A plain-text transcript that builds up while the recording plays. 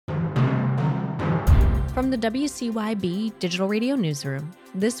From the WCYB Digital Radio Newsroom,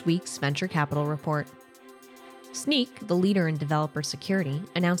 this week's Venture Capital Report. Snyk, the leader in developer security,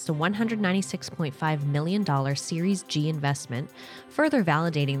 announced a $196.5 million Series G investment, further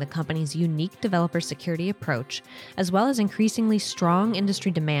validating the company's unique developer security approach, as well as increasingly strong industry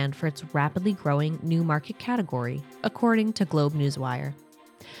demand for its rapidly growing new market category, according to Globe Newswire.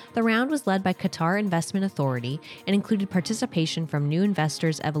 The round was led by Qatar Investment Authority and included participation from new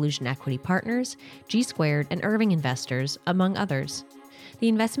investors Evolution Equity Partners, G Squared, and Irving Investors, among others. The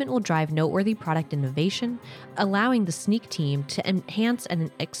investment will drive noteworthy product innovation, allowing the Snyk team to enhance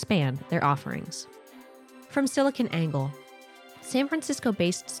and expand their offerings. From SiliconANGLE, San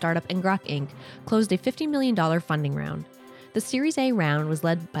Francisco-based startup Ngrok Inc. closed a $50 million funding round. The Series A round was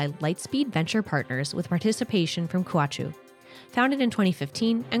led by Lightspeed Venture Partners with participation from Kuachu. Founded in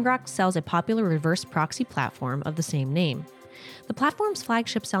 2015, Ngrok sells a popular reverse proxy platform of the same name. The platform's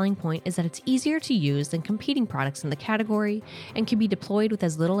flagship selling point is that it's easier to use than competing products in the category and can be deployed with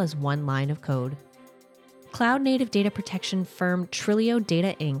as little as one line of code. Cloud-native data protection firm Trilio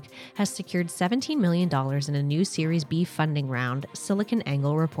Data Inc. has secured $17 million in a new Series B funding round,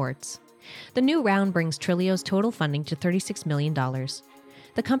 SiliconANGLE reports. The new round brings Trilio's total funding to $36 million.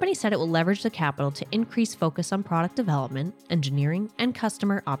 The company said it will leverage the capital to increase focus on product development, engineering, and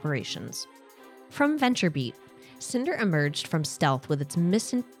customer operations. From VentureBeat, Cinder emerged from stealth with its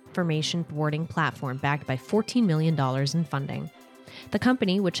misinformation thwarting platform backed by $14 million in funding. The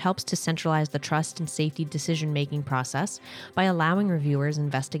company, which helps to centralize the trust and safety decision-making process by allowing reviewers and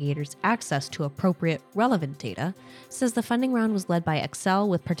investigators access to appropriate, relevant data, says the funding round was led by Accel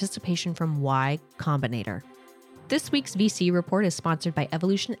with participation from Y Combinator. This week's VC report is sponsored by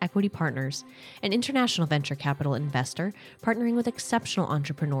Evolution Equity Partners, an international venture capital investor partnering with exceptional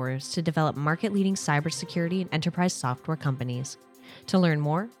entrepreneurs to develop market-leading cybersecurity and enterprise software companies. To learn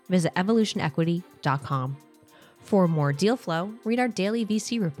more, visit evolutionequity.com. For more deal flow, read our daily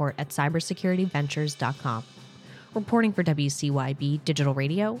VC report at cybersecurityventures.com. Reporting for WCYB Digital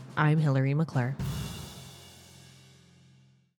Radio, I'm Hillary McClure.